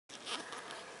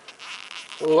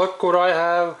Look what I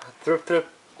have, thrifted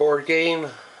board game.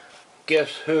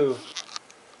 Guess who?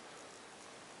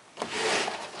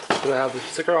 Do I have the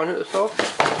sticker on it itself?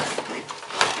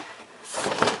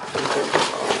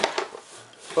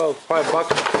 So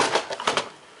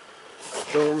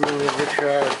 $5. Don't remember which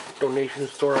donation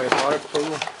store I bought it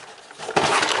from.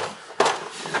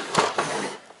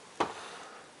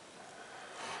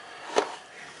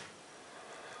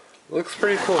 Looks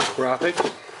pretty cool,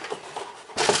 graphics.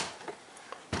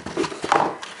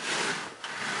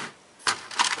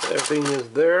 Everything is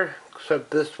there,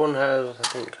 except this one has, I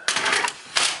think,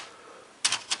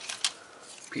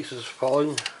 pieces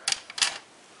falling.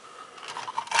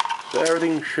 So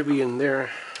everything should be in there.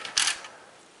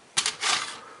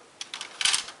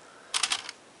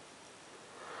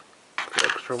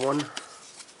 Extra one.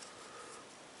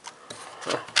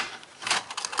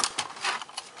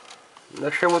 I'm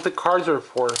not sure what the cards are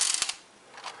for.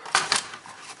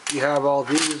 You have all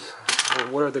these.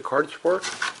 What are the cards for?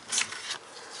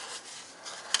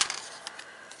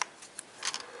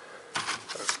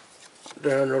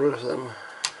 Did I notice them?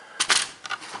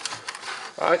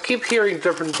 I keep hearing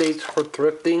different dates for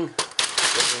thrifting.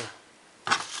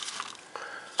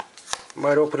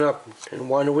 Might open up in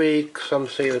 1 week. Some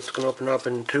say it's going to open up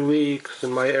in 2 weeks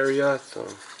in my area. So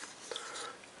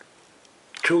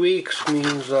 2 weeks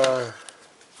means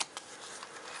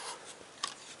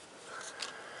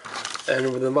end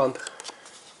of the month.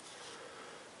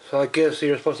 So I guess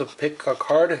you're supposed to pick a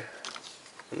card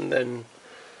and then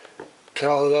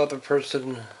tell the other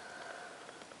person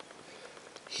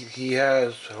he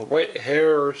has white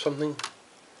hair or something.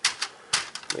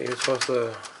 You're supposed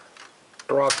to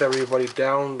drop everybody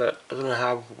down that doesn't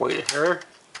have white hair.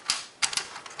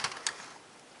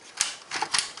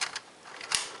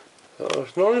 So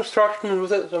there's no instructions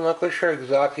with it, so I'm not quite sure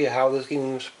exactly how this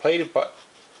game is played, but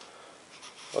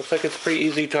looks like it's pretty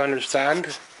easy to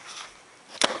understand.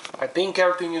 I think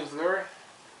everything is there.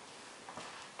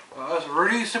 I was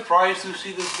really surprised to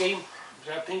see this game,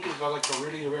 which I think is like a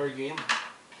really rare game.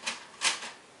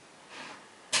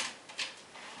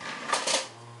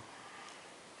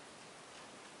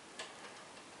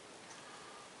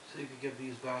 See if we can get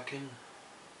these back in.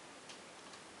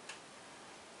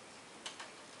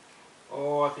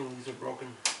 Oh, I think these are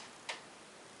broken.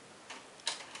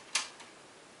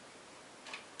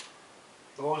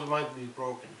 Those might be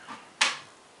broken.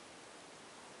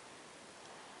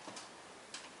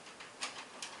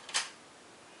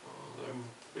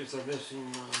 They're missing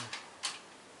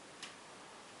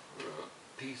a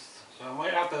piece, so I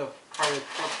might have to try to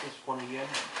cut this one again.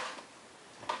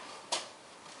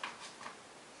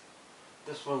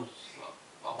 This one's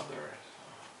all there.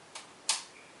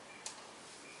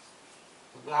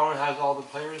 So that one has all the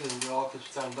players and they all have to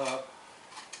stand up.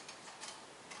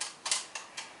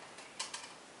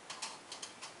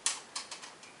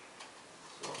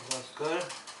 So that's good.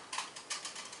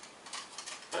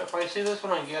 If I see this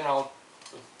one again, I'll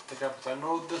pick up. I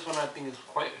know this one I think is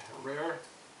quite rare.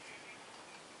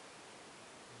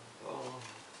 So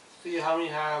see how many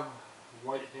have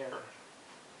white hair.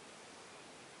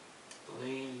 The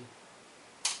lady,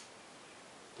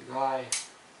 the guy,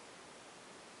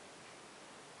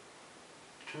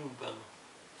 2 of them,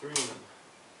 3 of them.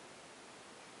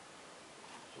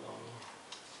 So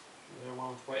there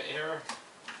one with white hair,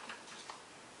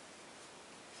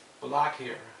 black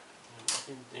hair. I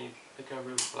think they pick up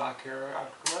with black hair. I'm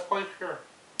not quite sure.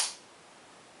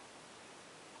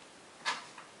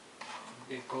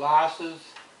 Okay, glasses.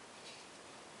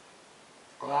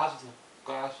 Glasses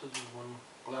is 1.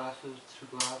 Glasses,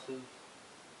 2 glasses,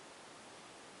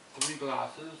 3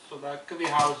 glasses. So that could be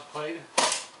how it's played.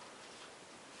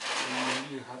 And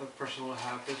the other person will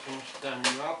have this one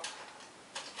standing up.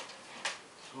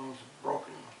 This one's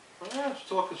broken. But yeah, it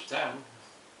still could stand.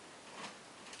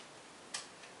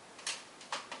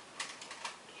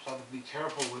 Just have to be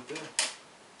careful with it.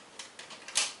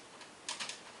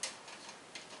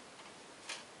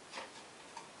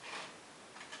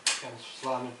 Can't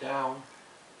slam it down.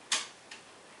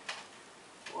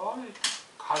 Well, you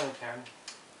kind of can.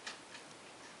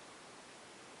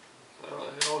 So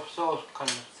it'll still kind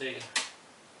of stay.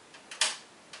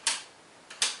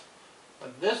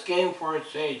 But this game, for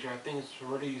its age, I think it's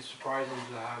really surprising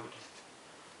to have it.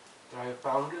 That I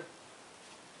found it.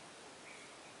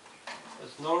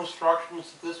 There's no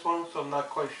instructions to this one, so I'm not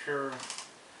quite sure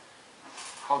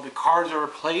how the cards are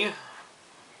played.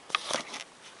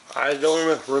 I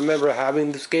don't remember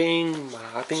having this game.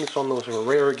 I think it's one of those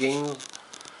rare games.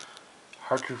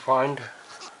 Hard to find.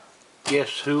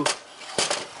 Guess who?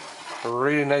 A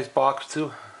really nice box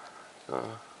too.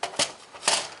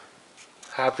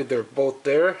 Happy they're both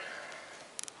there.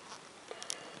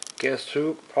 Guess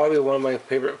who? Probably one of my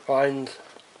favorite finds.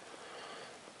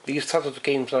 These types of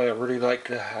games I really like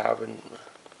to have, and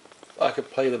I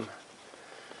could play them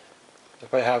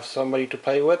if I have somebody to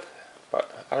play with.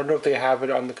 But I don't know if they have it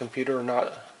on the computer or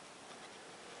not.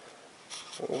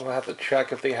 We'll have to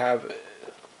check if they have it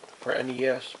for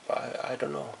NES, but I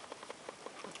don't know.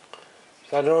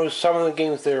 So I know some of the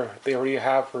games they already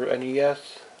have for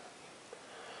NES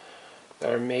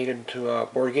that are made into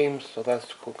board games, so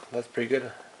that's cool. That's pretty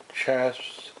good.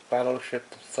 Chess,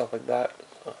 Battleship, stuff like that.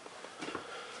 So,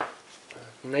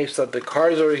 nice that the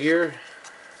cards are here.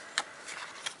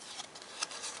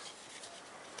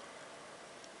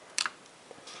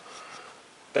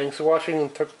 Thanks for watching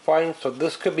Thrifted Finds. So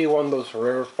this could be one of those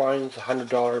rare finds,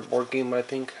 $100 board game I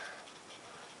think,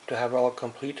 to have all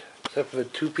complete, except for the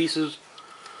two pieces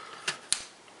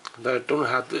that don't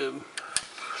have the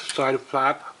side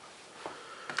flap.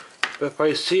 But if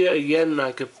I see it again,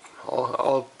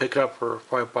 I'll pick it up for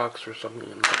 $5 or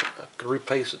something, and I could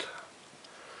replace it.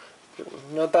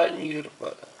 Not that neat,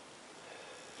 but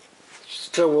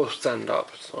still will stand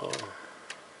up. So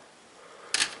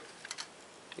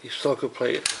you still could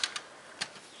play it.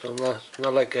 So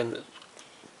not like it's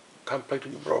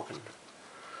completely broken.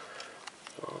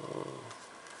 So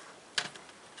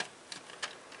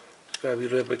just gotta be a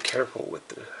little bit careful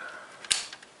with it,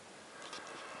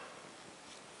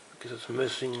 because it's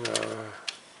missing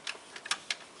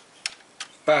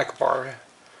back bar.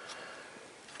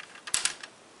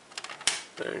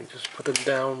 And just put it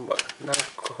down, but not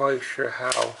quite sure how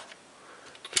to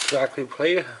exactly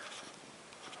play it.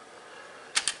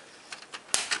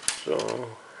 So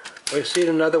if I see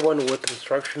another one with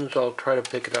instructions, I'll try to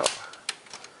pick it up.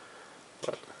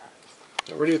 But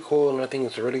they're really cool, and I think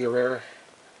it's really rare.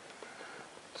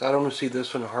 So I don't see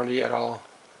this one hardly at all.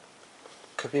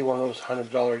 Could be one of those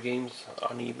 $100 games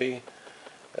on eBay,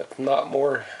 if not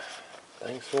more.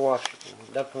 Thanks for watching.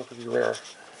 Definitely rare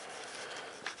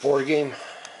board game,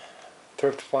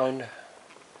 thrift find.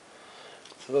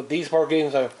 So these board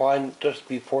games I find just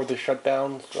before the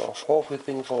shutdown, so hopefully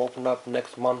things will open up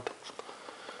next month.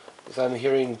 Because I'm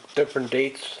hearing different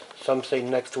dates. Some say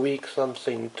next week, some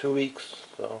say 2 weeks.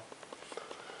 So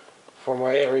for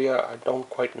my area, I don't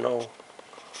quite know.